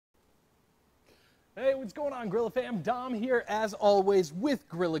Hey, what's going on, Grilla Fam? Dom here, as always, with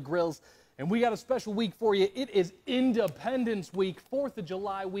Grilla Grills. And we got a special week for you. It is Independence Week, 4th of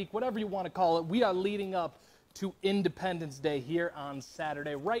July week, whatever you want to call it. We are leading up to Independence Day here on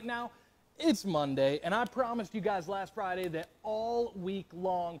Saturday. Right now, it's Monday, and I promised you guys last Friday that all week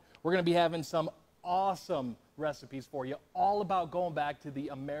long, we're going to be having some awesome recipes for you, all about going back to the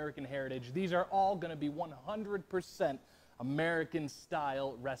American heritage. These are all going to be 100%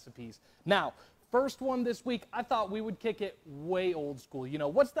 American-style recipes. Now, first one this week, I thought we would kick it way old school. You know,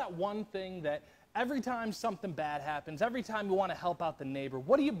 what's that one thing that every time something bad happens, every time you want to help out the neighbor,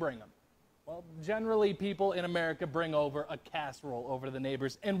 what do you bring them? Well, generally people in America bring over a casserole over to the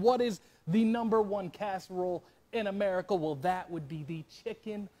neighbors. And what is the #1 casserole in America? Well, that would be the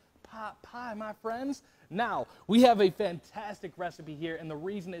chicken pot pie, my friends. Now, we have a fantastic recipe here, and the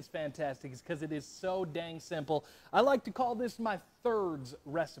reason it's fantastic is because it is so dang simple. I like to call this my thirds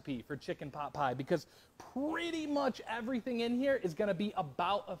recipe for chicken pot pie because pretty much everything in here is going to be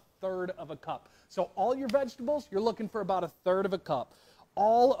about 1/3 of a cup. So all your vegetables, you're looking for about 1/3 of a cup.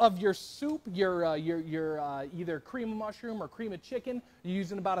 All of your soup, your either cream of mushroom or cream of chicken, you're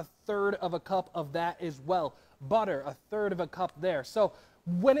using about 1/3 of a cup of that as well. Butter, 1/3 of a cup there. So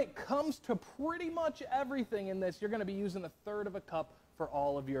when it comes to pretty much everything in this, you're going to be using 1/3 of a cup for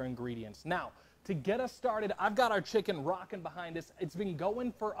all of your ingredients. Now, to get us started, I've got our chicken rocking behind us. It's been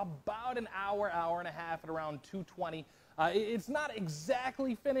going for about an hour, hour and a half at around 220. It's not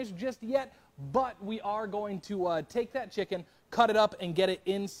exactly finished just yet, but we are going to take that chicken, cut it up, and get it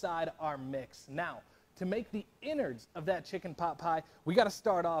inside our mix. Now, to make the innards of that chicken pot pie, we got to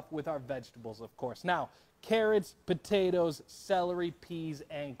start off with our vegetables, of course. Now, carrots, potatoes, celery, peas,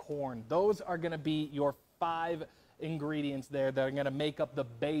 and corn. Those are going to be your 5 ingredients there that are going to make up the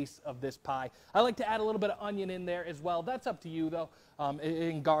base of this pie. I like to add a little bit of onion in there as well. That's up to you, though.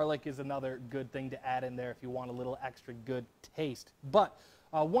 And garlic is another good thing to add in there if you want a little extra good taste. But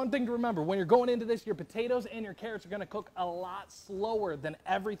one thing to remember, when you're going into this, your potatoes and your carrots are going to cook a lot slower than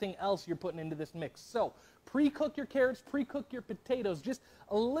everything else you're putting into this mix. So pre-cook your carrots, pre-cook your potatoes, just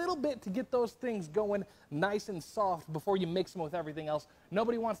a little bit to get those things going nice and soft before you mix them with everything else.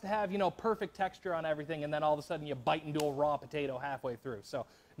 Nobody wants to have, you know, perfect texture on everything and then all of a sudden you bite into a raw potato halfway through. So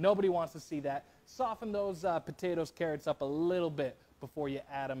nobody wants to see that. Soften those potatoes, carrots up a little bit before you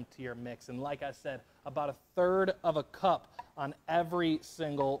add them to your mix. And like I said, about 1/3 of a cup on every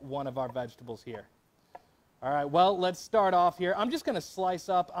single one of our vegetables here. All right, well, let's start off here. I'm just going to slice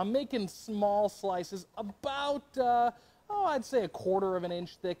up. I'm making small slices about, I'd say 1/4 of an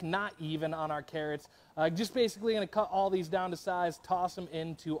inch thick, not even on our carrots. Just basically going to cut all these down to size, toss them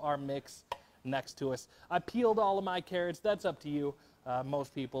into our mix next to us. I peeled all of my carrots. That's up to you.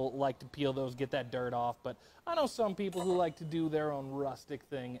 Most people like to peel those, get that dirt off, but I know some people who like to do their own rustic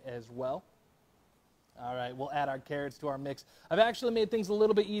thing as well. All right, we'll add our carrots to our mix. I've actually made things a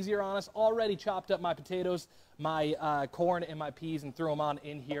little bit easier on us. Already chopped up my potatoes, my corn, and my peas and threw them on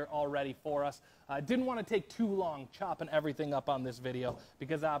in here already for us. I didn't want to take too long chopping everything up on this video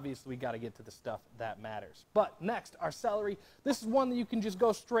because obviously we got to get to the stuff that matters. But next, our celery. This is one that you can just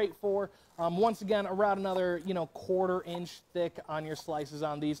go straight for. Once again, around another, 1/4 inch thick on your slices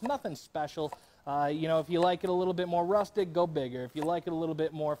on these. Nothing special. If you like it a little bit more rustic, go bigger. If you like it a little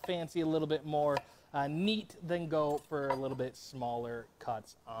bit more fancy, a little bit more neat, then go for a little bit smaller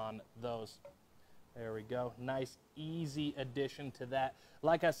cuts on those. There we go. Nice, easy addition to that.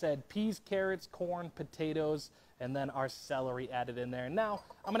 Like I said, peas, carrots, corn, potatoes, and then our celery added in there. Now,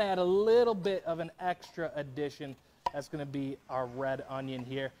 I'm going to add a little bit of an extra addition. That's going to be our red onion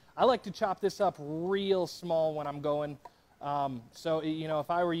here. I like to chop this up real small when I'm going. So,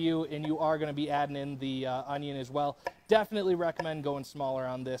 if I were you and you are going to be adding in the onion as well, definitely recommend going smaller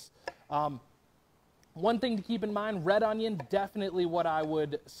on this. One thing to keep in mind, red onion, definitely what I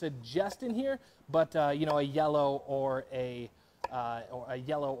would suggest in here, but a yellow or a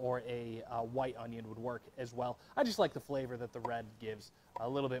white onion would work as well. I just like the flavor that the red gives a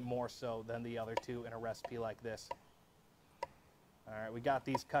little bit more so than the other two in a recipe like this. All right, we got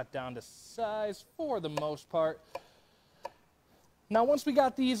these cut down to size for the most part. Now, once we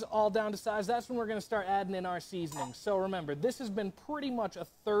got these all down to size, that's when we're going to start adding in our seasonings. So remember, this has been pretty much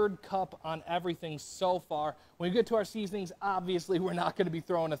 1/3 cup on everything so far. When we get to our seasonings, obviously, we're not going to be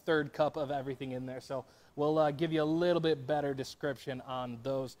throwing 1/3 cup of everything in there. So we'll give you a little bit better description on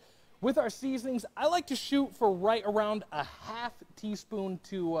those. With our seasonings, I like to shoot for right around a 1/2 teaspoon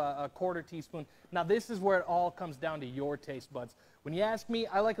to a 1/4 teaspoon. Now, this is where it all comes down to your taste buds. When you ask me,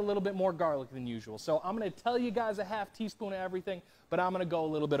 I like a little bit more garlic than usual. So I'm going to tell you guys a 1/2 teaspoon of everything, but I'm going to go a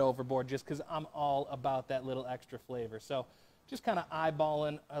little bit overboard just because I'm all about that little extra flavor. So just kind of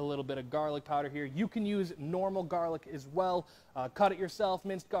eyeballing a little bit of garlic powder here. You can use normal garlic as well. Cut it yourself,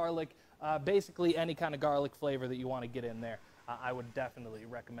 minced garlic, basically any kind of garlic flavor that you want to get in there. I would definitely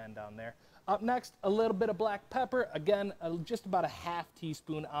recommend down there. Up next, a little bit of black pepper. Again, just about a half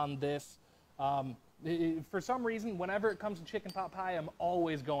teaspoon on this. For some reason, whenever it comes to chicken pot pie, I'm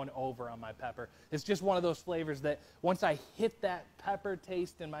always going over on my pepper. It's just one of those flavors that once I hit that pepper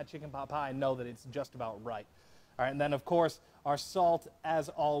taste in my chicken pot pie, I know that it's just about right. All right, and then, of course, our salt, as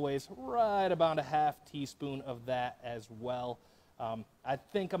always, right about a half teaspoon of that as well. I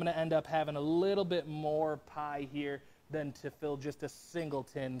think I'm going to end up having a little bit more pie here than to fill just a single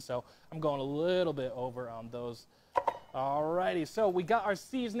tin, so I'm going a little bit over on those. Alrighty, so we got our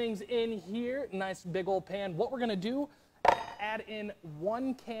seasonings in here, nice big old pan. What we're going to do, add in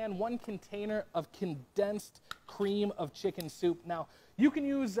one container of condensed cream of chicken soup. Now, you can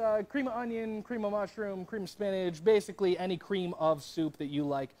use cream of onion, cream of mushroom, cream of spinach, basically any cream of soup that you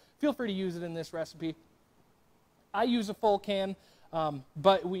like. Feel free to use it in this recipe. I use a full can.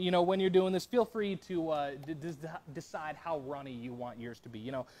 But you know, when you're doing this, feel free to decide how runny you want yours to be.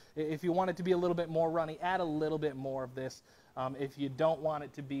 You know, if you want it to be a little bit more runny, add a little bit more of this. If you don't want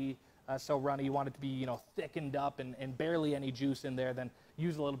it to be so runny, you want it to be, you know, thickened up and barely any juice in there, then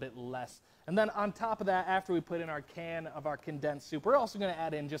use a little bit less. And then on top of that, after we put in our can of our condensed soup, we're also going to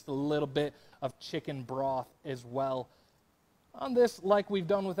add in just a little bit of chicken broth as well. On this, like we've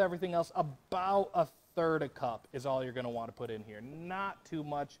done with everything else, about a third a cup is all you're going to want to put in here. Not too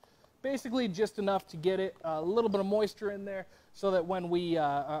much. Basically just enough to get it a little bit of moisture in there so that when we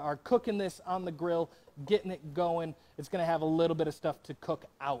are cooking this on the grill, getting it going, it's going to have a little bit of stuff to cook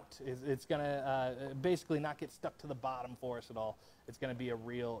out. It's going to basically not get stuck to the bottom for us at all. It's going to be a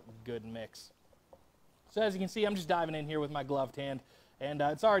real good mix. So as you can see, I'm just diving in here with my gloved hand, and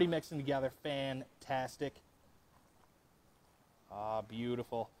it's already mixing together. Fantastic. Ah,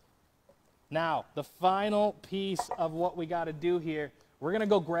 beautiful. Now, the final piece of what we got to do here, we're going to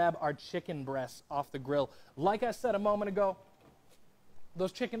go grab our chicken breasts off the grill. Like I said a moment ago,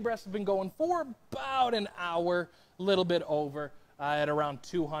 those chicken breasts have been going for about an hour, a little bit over, at around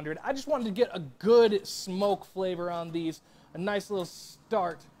 200. I just wanted to get a good smoke flavor on these, a nice little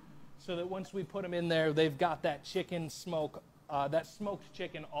start, so that once we put them in there, they've got that chicken smoke, that smoked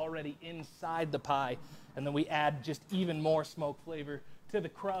chicken already inside the pie, and then we add just even more smoke flavor to the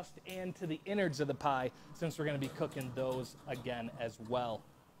crust and to the innards of the pie, since we're going to be cooking those again as well.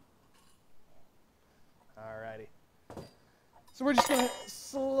 Alrighty. So we're just going to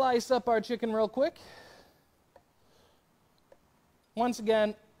slice up our chicken real quick. Once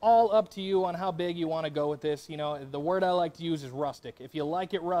again, all up to you on how big you want to go with this. You know, the word I like to use is rustic. If you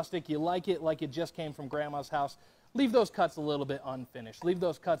like it rustic, you like it like it just came from Grandma's house, leave those cuts a little bit unfinished. Leave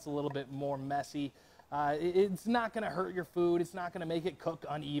those cuts a little bit more messy. It's not going to hurt your food. It's not going to make it cook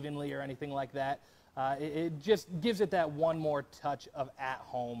unevenly or anything like that. It just gives it that one more touch of at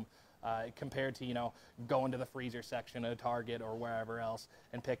home compared to, you know, going to the freezer section at Target or wherever else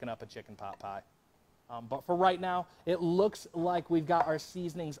and picking up a chicken pot pie. But for right now, it looks like we've got our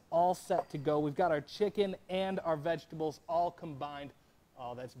seasonings all set to go. We've got our chicken and our vegetables all combined.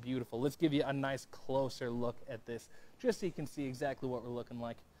 Oh, that's beautiful. Let's give you a nice closer look at this, just so you can see exactly what we're looking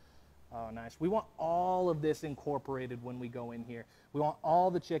like. Oh, nice. We want all of this incorporated when we go in here. We want all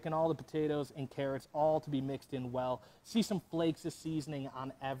the chicken, all the potatoes and carrots, all to be mixed in well. See some flakes of seasoning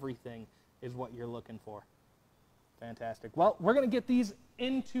on everything is what you're looking for. Fantastic. Well, we're going to get these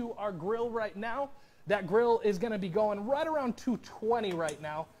into our grill right now. That grill is going to be going right around 220 right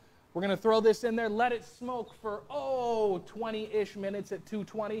now. We're going to throw this in there, let it smoke for, 20-ish minutes at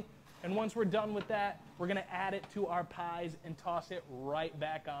 220. And once we're done with that, we're going to add it to our pies and toss it right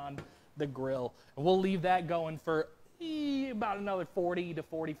back on the grill. And we'll leave that going for about another 40 to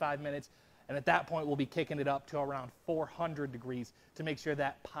 45 minutes. And at that point, we'll be kicking it up to around 400 degrees to make sure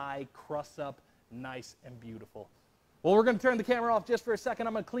that pie crusts up nice and beautiful. Well, we're going to turn the camera off just for a second.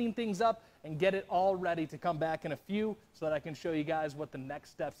 I'm going to clean things up and get it all ready to come back in a few so that I can show you guys what the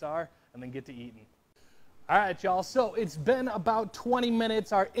next steps are and then get to eating. All right, y'all, so it's been about 20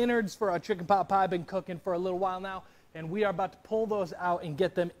 minutes. Our innards for our chicken pot pie have been cooking for a little while now, and we are about to pull those out and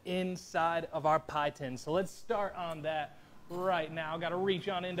get them inside of our pie tin. So let's start on that right now. Got to reach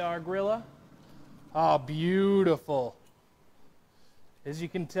on into our Grilla. Oh, beautiful. As you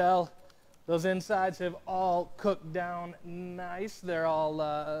can tell, those insides have all cooked down nice. They're all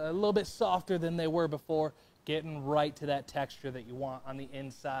a little bit softer than they were before, getting right to that texture that you want on the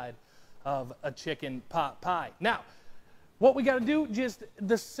inside of a chicken pot pie. Now, what we got to do, just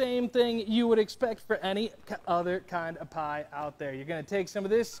the same thing you would expect for any other kind of pie out there. You're going to take some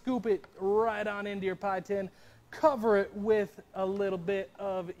of this, scoop it right on into your pie tin, cover it with a little bit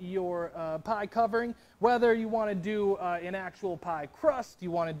of your pie covering, whether you want to do an actual pie crust,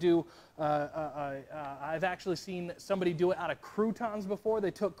 you want to do, I've actually seen somebody do it out of croutons before.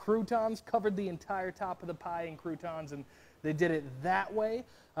 They took croutons, covered the entire top of the pie in croutons, and they did it that way.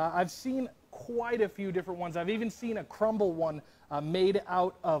 I've seen quite a few different ones. I've even seen a crumble one made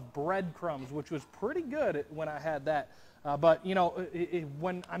out of breadcrumbs, which was pretty good when I had that. But, you know,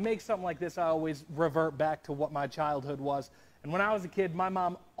 when I make something like this, I always revert back to what my childhood was. And when I was a kid, my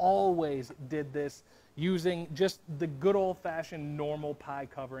mom always did this using just the good old-fashioned normal pie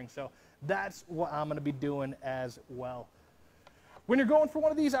covering. So that's what I'm going to be doing as well. When you're going for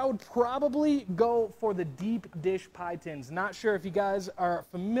one of these, I would probably go for the deep dish pie tins. Not sure if you guys are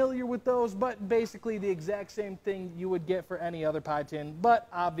familiar with those, but basically the exact same thing you would get for any other pie tin, but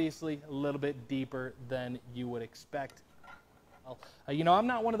obviously a little bit deeper than you would expect. You know, I'm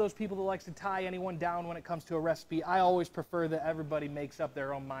not one of those people that likes to tie anyone down when it comes to a recipe. I always prefer that everybody makes up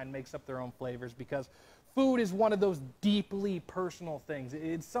their own mind, makes up their own flavors, because food is one of those deeply personal things.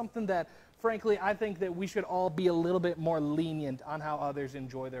 It's something that, frankly, I think that we should all be a little bit more lenient on how others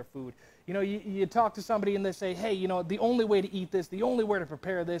enjoy their food. You know, you talk to somebody and they say, hey, you know, the only way to eat this, the only way to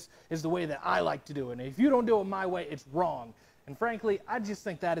prepare this is the way that I like to do it. And if you don't do it my way, it's wrong. And frankly, I just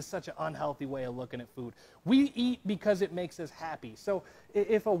think that is such an unhealthy way of looking at food. We eat because it makes us happy. So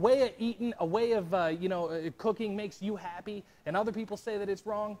if a way of eating, a way of, cooking makes you happy and other people say that it's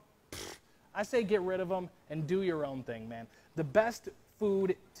wrong, I say get rid of them and do your own thing, man. The best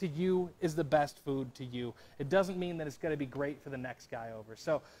food to you is the best food to you. It doesn't mean that it's going to be great for the next guy over.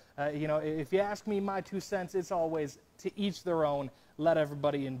 So, you know, if you ask me my 2 cents, it's always to each their own. Let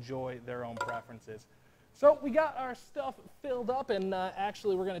everybody enjoy their own preferences. So we got our stuff filled up, and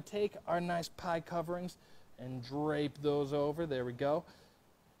actually we're going to take our nice pie coverings and drape those over. There we go.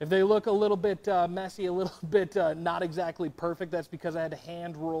 If they look a little bit messy, a little bit not exactly perfect, that's because I had to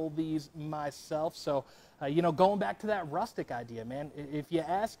hand roll these myself. So, you know, going back to that rustic idea, man, if you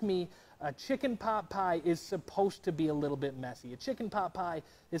ask me, a chicken pot pie is supposed to be a little bit messy. A chicken pot pie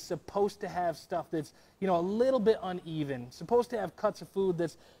is supposed to have stuff that's, you know, a little bit uneven, supposed to have cuts of food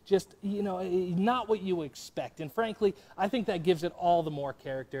that's just, you know, not what you expect. And frankly, I think that gives it all the more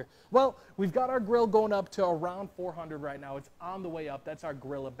character. Well, we've got our grill going up to around 400 right now. It's on the way up. That's our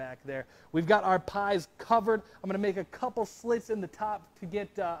Grilla back there. We've got our pies covered. I'm going to make a couple slits in the top to get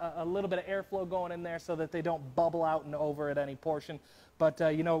a little bit of airflow going in there so that they don't bubble out and over at any portion. But,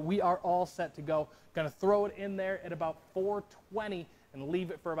 you know, we are all set to go. Going to throw it in there at about 420 and leave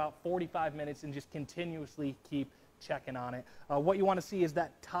it for about 45 minutes and just continuously keep checking on it. What you want to see is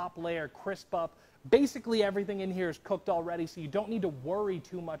that top layer crisp up. Basically, everything in here is cooked already, so you don't need to worry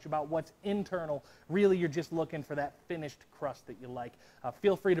too much about what's internal. Really, you're just looking for that finished crust that you like.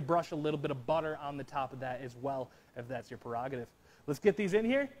 Feel free to brush a little bit of butter on the top of that as well, if that's your prerogative. Let's get these in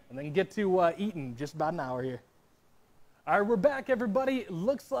here and then get to eating just about an hour here. All right, we're back, everybody.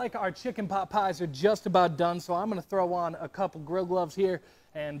 Looks like our chicken pot pies are just about done, so I'm going to throw on a couple grill gloves here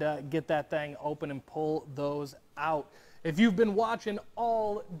and get that thing open and pull those out. If you've been watching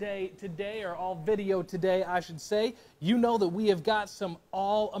all day today, or all video today, I should say, you know that we have got some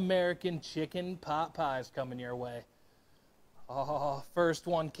all-American chicken pot pies coming your way. Oh, first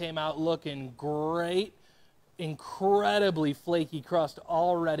one came out looking great. Incredibly flaky crust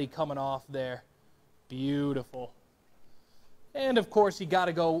already coming off there. Beautiful. And, of course, you got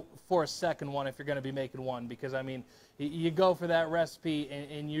to go for a second one if you're going to be making one, because, I mean, you go for that recipe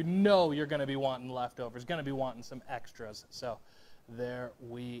and you know you're going to be wanting leftovers, going to be wanting some extras. So there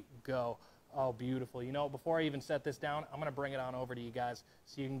we go. Oh, beautiful. You know, before I even set this down, I'm going to bring it on over to you guys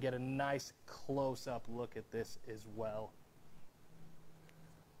so you can get a nice close-up look at this as well.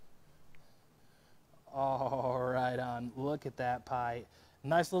 All right on. Look at that pie.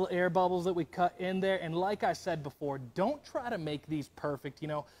 Nice little air bubbles that we cut in there. And like I said before, don't try to make these perfect. You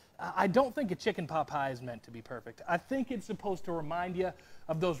know, I don't think a chicken pot pie is meant to be perfect. I think it's supposed to remind you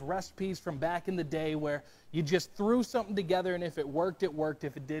of those recipes from back in the day where you just threw something together, and if it worked, it worked.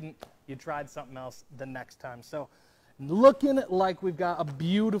 If it didn't, you tried something else the next time. So looking like we've got a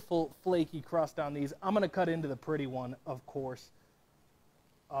beautiful flaky crust on these. I'm going to cut into the pretty one, of course.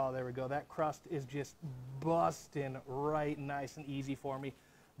 Oh, there we go. That crust is just busting right nice and easy for me.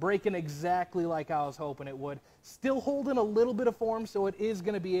 Breaking exactly like I was hoping it would. Still holding a little bit of form, so it is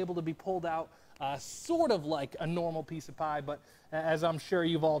going to be able to be pulled out sort of like a normal piece of pie, but as I'm sure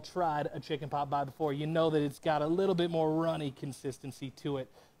you've all tried a chicken pot pie before, you know that it's got a little bit more runny consistency to it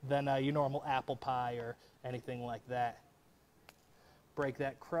than your normal apple pie or anything like that. Break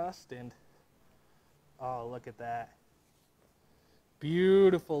that crust and, oh, look at that.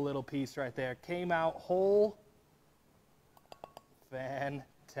 Beautiful little piece right there. Came out whole,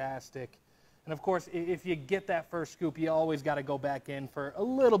 Fantastic. And of course, if you get that first scoop, you always got to go back in for a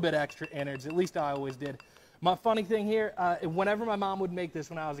little bit extra innards. At least I always did. My funny thing here, whenever my mom would make this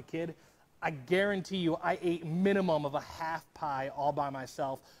when I was a kid, I guarantee you I ate minimum of a half pie all by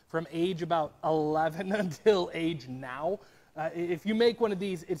myself from age about 11 until age now. If you make one of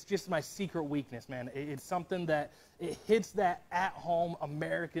these, it's just my secret weakness, man. It's something that it hits that at-home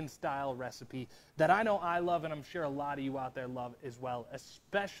American-style recipe that I know I love, and I'm sure a lot of you out there love as well,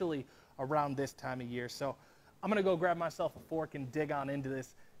 especially around this time of year. So I'm going to go grab myself a fork and dig on into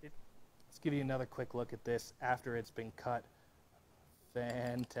this. Let's give you another quick look at this after it's been cut.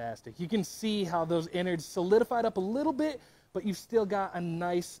 Fantastic. You can see how those innards solidified up a little bit, but you've still got a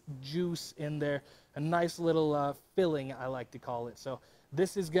nice juice in there, a nice little filling, I like to call it. So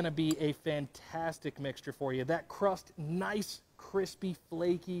this is going to be a fantastic mixture for you. That crust, nice, crispy,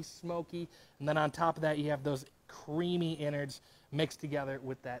 flaky, smoky, and then on top of that you have those creamy innards mixed together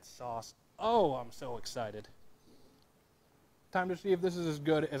with that sauce. Oh, I'm so excited. Time to see if this is as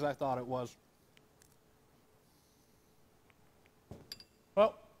good as I thought it was.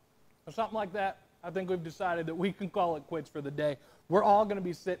 Well, for something like that, I think we've decided that we can call it quits for the day. We're all going to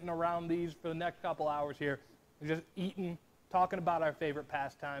be sitting around these for the next couple hours here, just eating, talking about our favorite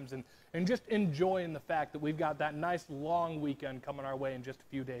pastimes, and just enjoying the fact that we've got that nice long weekend coming our way in just a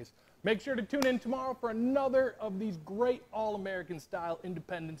few days. Make sure to tune in tomorrow for another of these great all-American style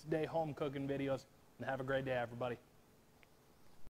Independence Day home cooking videos, and have a great day, everybody.